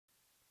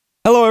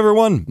Hello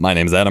everyone, my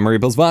name is Adam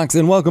Fox,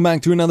 and welcome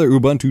back to another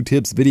Ubuntu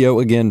tips video.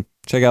 Again,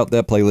 check out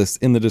that playlist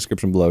in the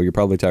description below. You're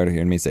probably tired of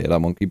hearing me say it, I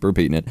won't keep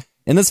repeating it.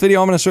 In this video,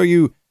 I'm going to show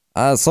you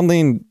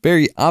something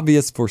very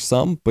obvious for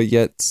some, but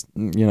yet,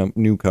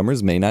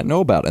 newcomers may not know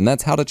about, and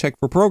that's how to check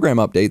for program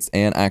updates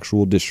and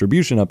actual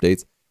distribution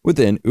updates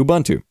within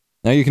Ubuntu.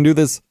 Now you can do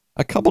this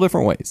a couple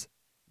different ways.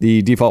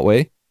 The default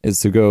way is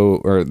to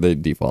go, or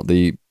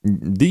the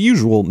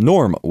usual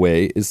norm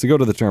way is to go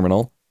to the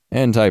terminal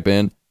and type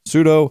in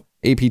sudo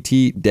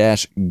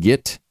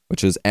apt-get,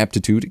 which is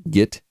aptitude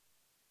get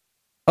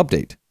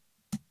update.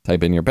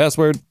 Type in your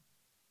password,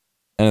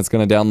 and it's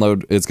going to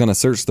download, it's going to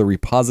search the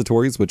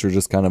repositories, which are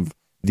just kind of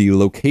the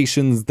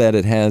locations that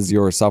it has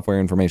your software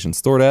information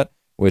stored at,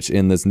 which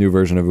in this new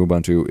version of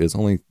Ubuntu is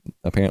only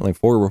apparently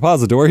 4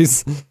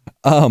 repositories.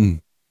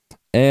 And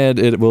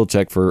it will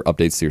check for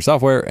updates to your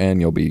software,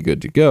 and you'll be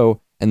good to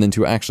go. And then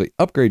to actually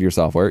upgrade your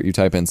software, you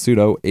type in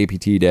sudo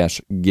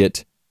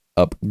apt-get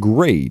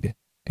upgrade,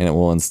 and it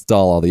will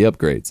install all the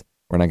upgrades.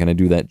 We're not going to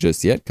do that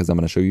just yet because I'm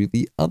going to show you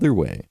the other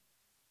way.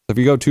 So if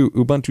you go to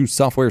Ubuntu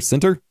Software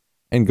Center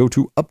and go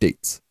to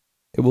Updates,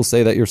 it will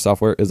say that your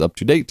software is up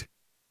to date.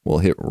 We'll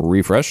hit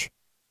refresh.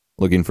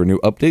 Looking for new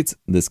updates.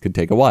 This could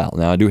take a while.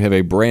 Now I do have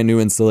a brand new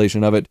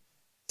installation of it,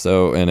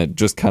 and it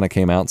just kind of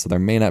came out, so there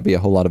may not be a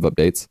whole lot of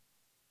updates,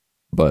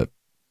 but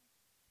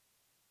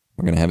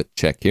we're going to have it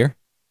check here.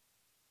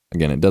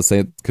 Again, it does say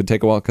it could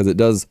take a while because it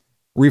does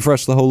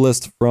refresh the whole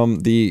list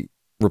from the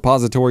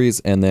repositories,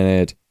 and then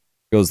it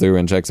goes through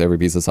and checks every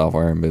piece of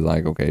software and be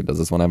like, okay, does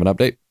this one have an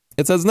update?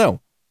 It says no.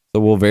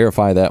 So we'll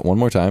verify that one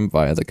more time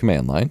via the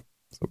command line.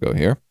 So go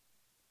here.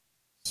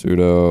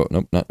 Sudo,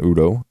 nope, not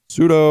udo.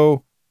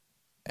 Sudo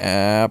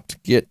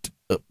apt-get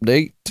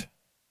update.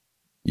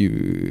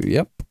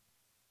 Yep.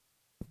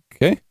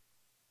 Okay.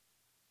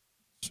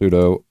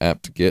 Sudo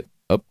apt-get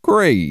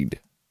upgrade.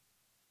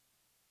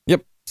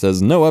 Yep.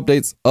 Says no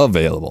updates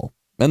available.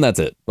 And that's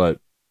it.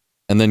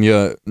 And then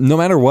no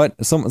matter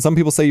what, some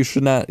people say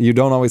you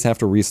don't always have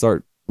to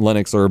restart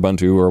Linux or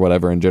Ubuntu or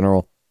whatever in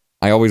general.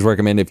 I always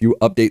recommend if you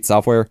update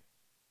software,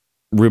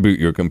 reboot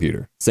your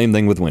computer. Same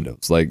thing with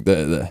Windows. Like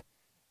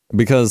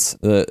because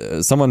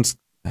someone's,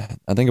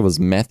 I think it was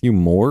Matthew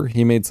Moore,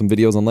 he made some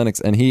videos on Linux,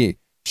 and he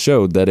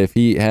showed that if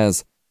he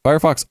has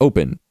Firefox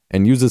open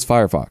and uses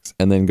Firefox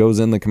and then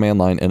goes in the command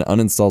line and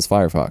uninstalls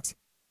Firefox,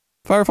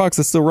 Firefox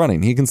is still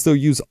running. He can still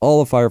use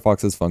all of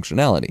Firefox's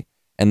functionality.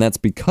 And that's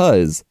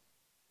because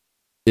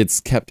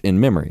it's kept in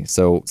memory.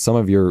 So some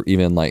of your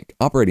even like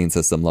operating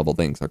system level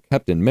things are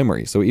kept in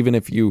memory. So even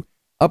if you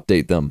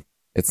update them,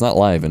 it's not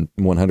live in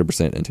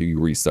 100% until you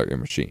restart your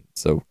machine.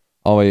 So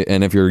always,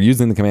 and if you're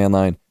using the command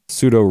line,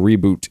 sudo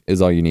reboot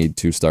is all you need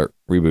to start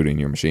rebooting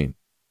your machine.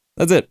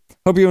 That's it.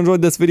 Hope you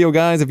enjoyed this video,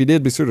 guys. If you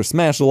did, be sure to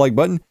smash the like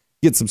button,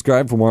 get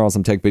subscribed for more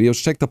awesome tech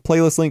videos. Check the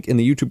playlist link in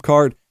the YouTube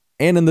card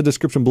and in the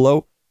description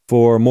below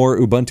for more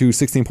Ubuntu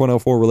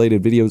 16.04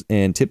 related videos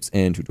and tips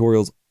and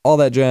tutorials, all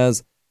that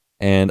jazz.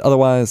 And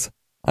otherwise,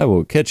 I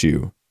will catch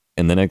you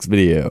in the next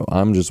video.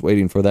 I'm just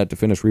waiting for that to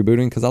finish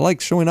rebooting because I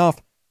like showing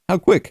off how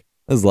quick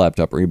this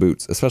laptop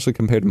reboots, especially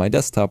compared to my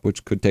desktop,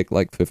 which could take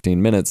like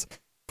 15 minutes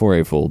for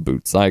a full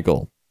boot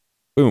cycle.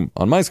 Boom.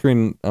 On my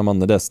screen, I'm on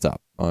the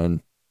desktop.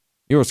 On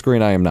your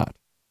screen, I am not.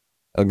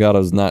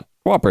 Elgato's not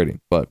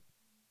cooperating, but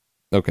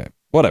okay,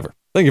 whatever.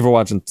 Thank you for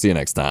watching. See you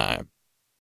next time.